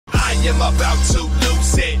am about to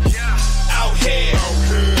lose it. Out here,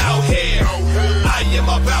 out here, I am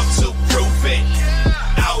about to prove it.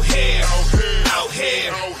 Out here, out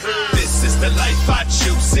here, this is the life I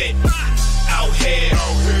choose it. Out here,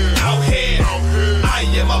 out here, I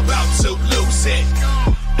am about to lose it.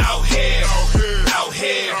 Out here, out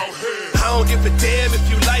here, I don't give a damn if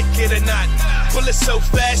you like it or not. Bullet so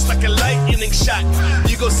fast like a lightning shot.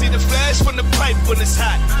 You gon' see the flash from the pipe when it's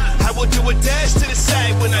hot. I will do a dash to the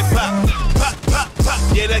side when I pop. Pop, pop, pop,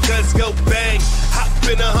 yeah, the guns go bang. Hop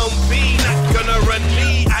in a Humvee, not gonna run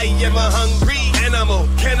me. I am a hungry animal,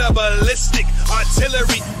 cannibalistic,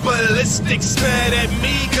 artillery, ballistics. Mad at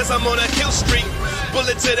me, cause I'm on a kill streak.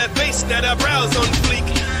 Bullet to the face, now the brows on fleek.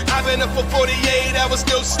 I've been up for 48 hours,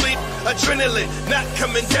 no sleep. Adrenaline, not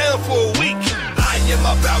coming down for a week. I am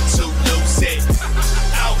about to lose it.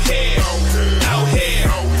 Out here, out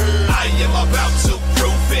here, I am about to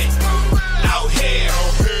prove it. Out here,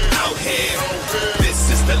 out here,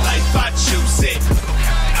 this is the life I choose it.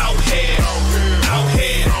 Out here, out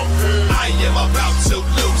here, I am about to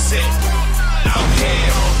lose it. Out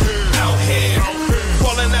here, out here,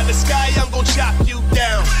 falling out the sky, I'm gonna chop you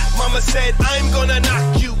down. Mama said I'm gonna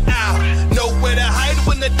knock you out. Nowhere to hide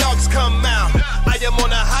when the dogs come out. I am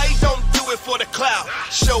on a high, don't do it for the clout.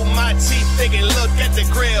 Show my teeth, they can look at the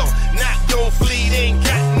grill. Not gon' fleet, ain't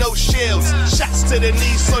got no shields. Shots to the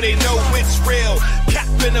knees so they know it's real. Cap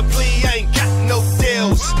in a plea, I ain't got no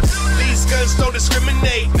deals. These guns don't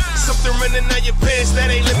discriminate. Something running out your pants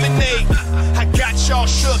that ain't lemonade. I got y'all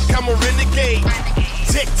shook, I'm a renegade.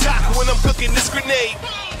 Tick tock when I'm cooking this grenade.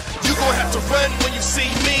 You gon' have to run when you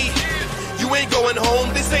see me. You ain't going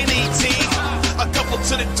home, this ain't E.T. A couple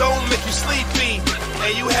to the dome make you sleepy.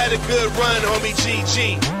 And you had a good run, homie,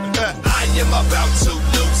 GG. I am about to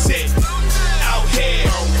lose it. Out here,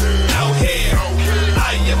 out here,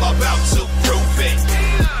 I am about to prove it.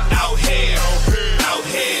 Out here, out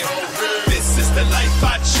here, this is the life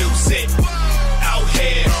I choose it. Out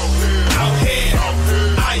here, out here,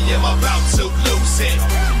 I am about to lose it.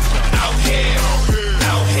 Out here,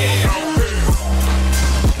 out here.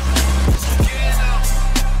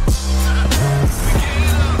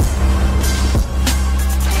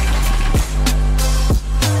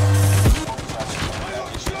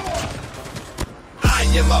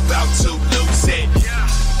 I am about to lose it.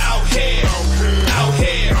 Out here, out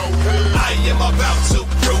here, I am about to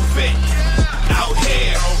prove it. Out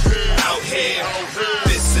here, out here,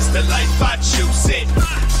 this is the life I choose it.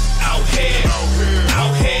 Out here,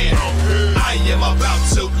 out here, I am about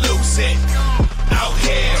to lose it. Out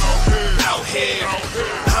here, out here,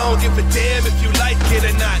 I don't give a damn if you like it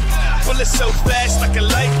or not. Bullet so fast like a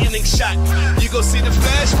lightning shot. You gon' see the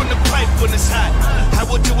flash from the pipe when it's hot. I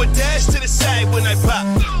will do a dash to the side when I pop.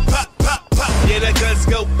 Pop, pop, pop, yeah, the guns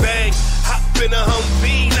go bang. Hop in a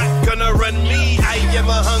Humvee, not gonna run me. I am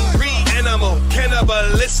a hungry animal,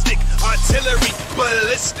 cannibalistic, artillery,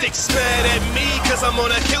 ballistics. Mad at me, cause I'm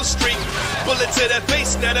on a kill streak. Bullet to the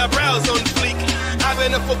face, now the brows on fleek. I've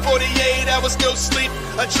been up for 48 hours, no sleep.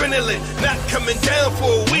 Adrenaline, not coming down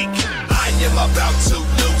for a week. I am about to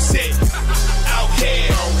lose it. Out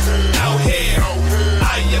here, out here,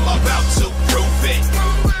 I am about to prove it.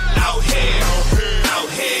 Out here, out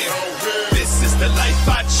here, this is the life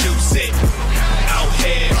I choose it. Out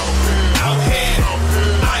here, out here,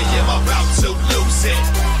 I am about to lose it.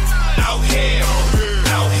 Out here,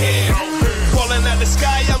 out here, falling out the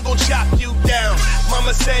sky, I'm gonna chop you down.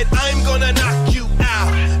 Mama said I'm gonna knock you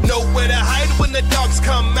out. Nowhere to hide when the dogs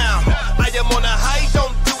come out. I am on a high,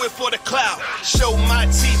 don't do it for the clout. Show my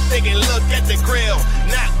teeth, they can look at the grill.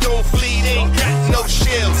 Not gon' fleet, ain't got no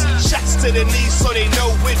shields. Shots to the knees so they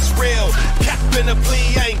know it's real. Cap in a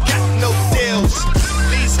plea, I ain't got no deals.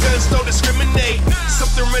 These guns don't discriminate.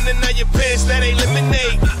 Something running out your pants that ain't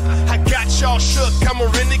lemonade. I got y'all shook, I'm a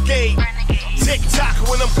renegade. Tick tock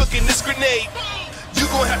when I'm cooking this grenade. You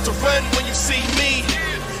gon' have to run when you see me.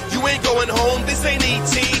 You ain't going home, this ain't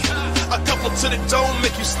E.T. A couple to the dome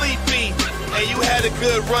make you sleepy. And you had a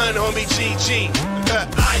good run, homie, GG.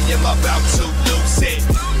 I am about to lose it.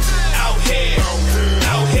 Out here,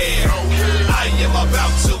 out here, I am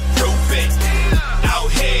about to prove it.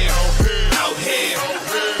 Out here, out here,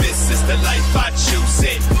 this is the life I choose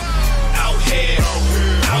it. Out here,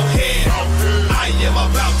 out here, I am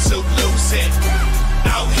about to lose it.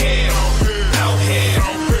 Out here, out here.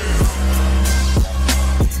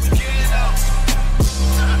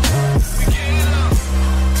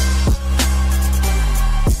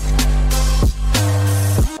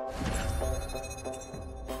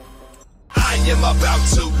 I am about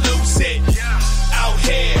to lose it. Out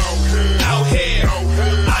here, out here,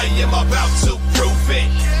 I am about to prove it.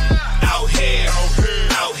 Out here,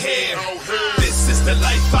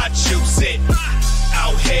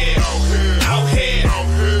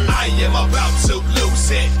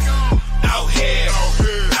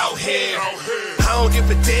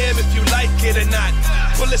 it or not.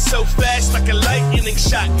 Bullets so fast like a lightning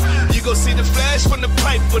shot. You gon' see the flash from the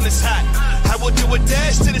pipe when it's hot. I will do a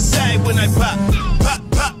dash to the side when I pop. Pop,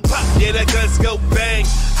 pop, pop. Yeah, the guns go bang.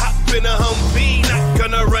 Hop in a Humvee, not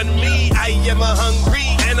gonna run me. I am a hungry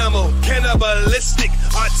animal, cannibalistic,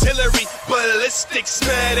 artillery, ballistics.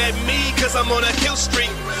 Mad at me cause I'm on a kill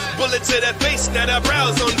streak. Bullet to the face, now the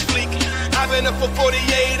brows on fleek. I've been up for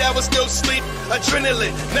 48 hours, no sleep.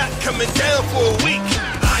 Adrenaline, not coming down for a week.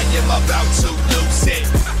 I am about to lose it.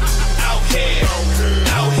 Out here,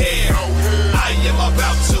 out here. I am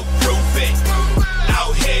about to prove it.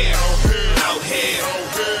 Out here, out here.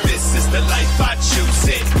 This is the life I choose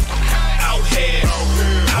it. Out here,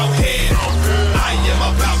 out here. I am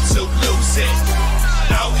about to lose it.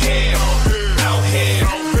 Out here, out here.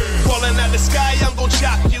 Falling out the sky, I'm gonna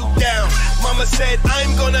chop you down. Mama said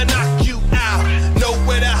I'm gonna knock you out.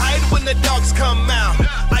 Nowhere to hide when the dogs come out.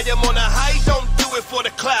 I am on a high, don't do it for the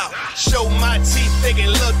clout. Show my teeth, they can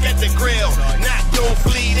look at the grill. Not gon'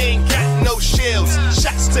 flee, they ain't got no shields.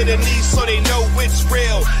 Shots to the knees so they know it's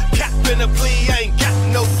real. Cap in a plea, I ain't got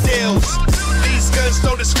no deals. These guns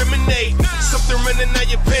don't discriminate. Something running out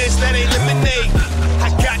your pants that ain't lemonade. I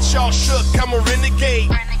got y'all shook, I'm a renegade.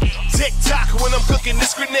 Tick tock when I'm cooking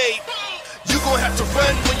this grenade. You gon' have to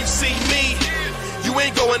run when you see me. You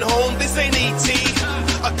ain't going home, this ain't E.T.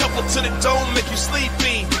 A couple to the dome make you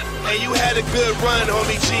sleepy. And you had a good run,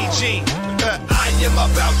 homie, GG. I am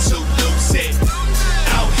about to lose it.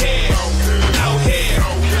 Out here, out here.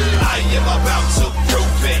 I am about to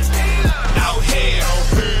prove it. Out here,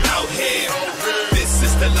 out here. This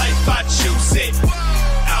is the life I choose it.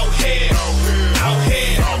 Out here, out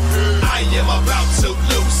here. I am about to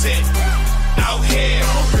lose it. Out here,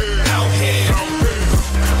 out here.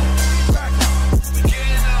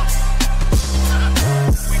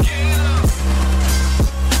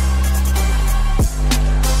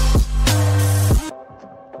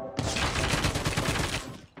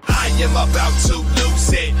 I am about to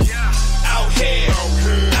lose it. Out here,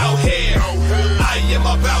 out here. I am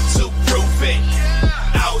about to prove it.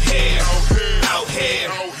 Out here, out here.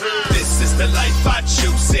 This is the life I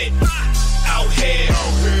choose it. Out here,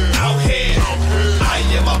 out here. I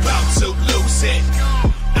am about to lose it.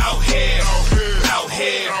 Out here, out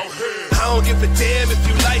here. I don't give a damn if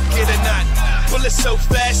you like it or not. Bullets so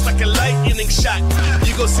fast like a lightning shot.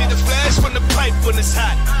 You gon' see the flash from the pipe when it's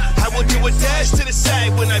hot. I will do a dash to the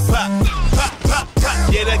side when I pop. Pop, pop, pop.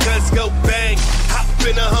 Yeah, the guns go bang. Hop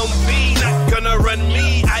in a Humvee, not gonna run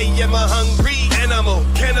me. I am a hungry animal,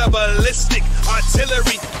 cannibalistic,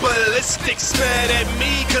 artillery, ballistics. Mad at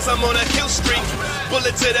me cause I'm on a kill streak.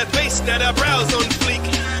 Bullet to the face, now the brows on fleek.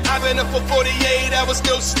 I've been up for 48 hours,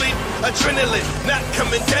 no sleep. Adrenaline, not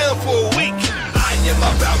coming down for a week. I am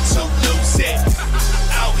about to lose it.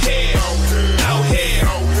 Out here, out here.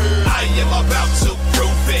 I am about to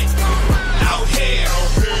prove it. Out here,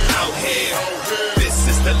 out here. This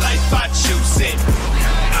is the life I choose it.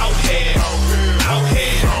 Out here, out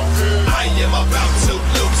here. I am about to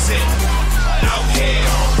lose it. Out here,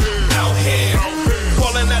 out here.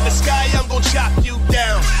 Falling out the sky, I'm gonna chop you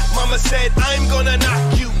down. Mama said I'm gonna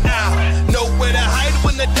knock you out. Nowhere to hide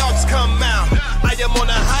when the dogs come out. I am on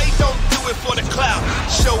a high, don't do it for the clout.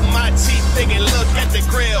 Show my teeth, they can look at the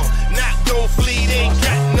grill. Not gon' flee, they ain't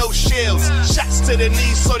got no shields. Shots to the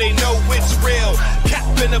knees so they know it's real. Cap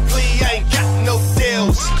in a plea, I ain't got no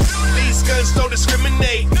deals. These guns don't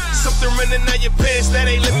discriminate. Something running out your pants that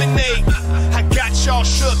ain't lemonade. I got y'all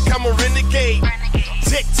shook, I'm a renegade.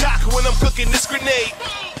 Tick tock when I'm cooking this grenade.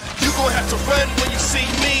 You gon' have to run when you see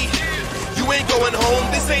me. You ain't going home,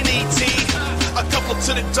 this ain't E.T. A couple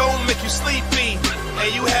to the dome make you sleepy.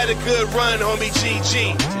 And you had a good run, homie,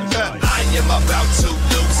 GG. I am about to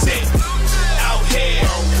lose it. Out here,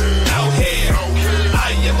 out here.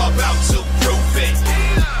 I am about to prove it.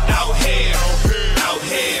 Out here, out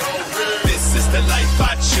here. This is the life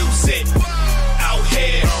I choose it. Out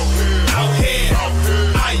here, out here.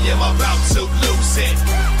 I am about to lose it.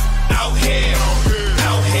 Out here,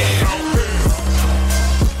 out here.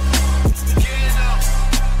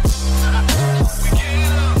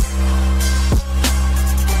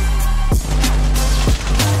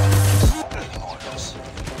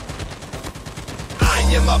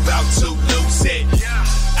 I am about to lose it.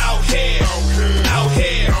 Out here, out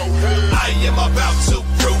here. I am about to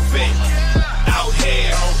prove it. Out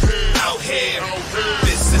here, out here.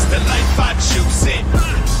 This is the life I choose it.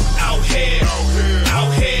 Out here,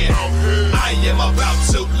 out here. I am about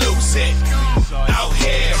to lose it. Out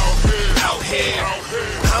here, out here.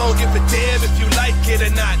 I don't give a damn if you like it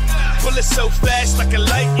or not. Bullets so fast like a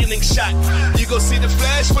lightning shot. You gon' see the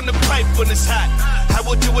flash from the pipe when it's hot. I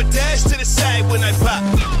will do a dash to the side when I pop.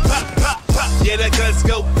 Pop, pop, pop. pop, yeah, the guns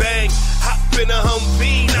go bang. Hop in a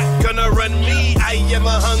Humvee, not gonna run me. I am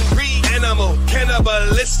a hungry animal,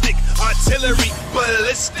 cannibalistic, artillery,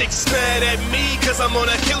 ballistics. Mad at me, cause I'm on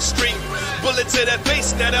a kill streak. Bullet to the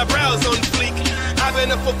face, now the brows on fleek. I've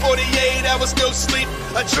been up for 48 hours, no sleep.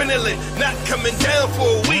 Adrenaline, not coming down for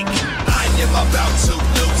a week. I am about to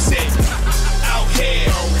lose it. Out here,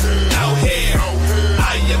 out here.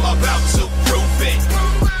 I am about to prove it.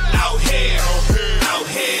 Out here, out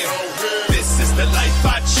here. This is the life,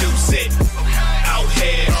 I choose it. Out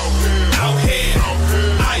here, out here.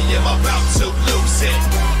 I am about to lose it.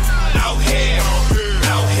 Out here,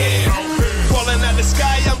 out here. Falling out the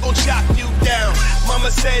sky, I'm gonna chop you down.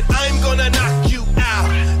 Mama said I'm gonna knock you out.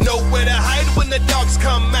 Nowhere to hide when the dogs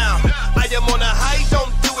come out. I am on a high,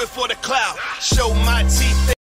 don't do it for the clout. Show my teeth.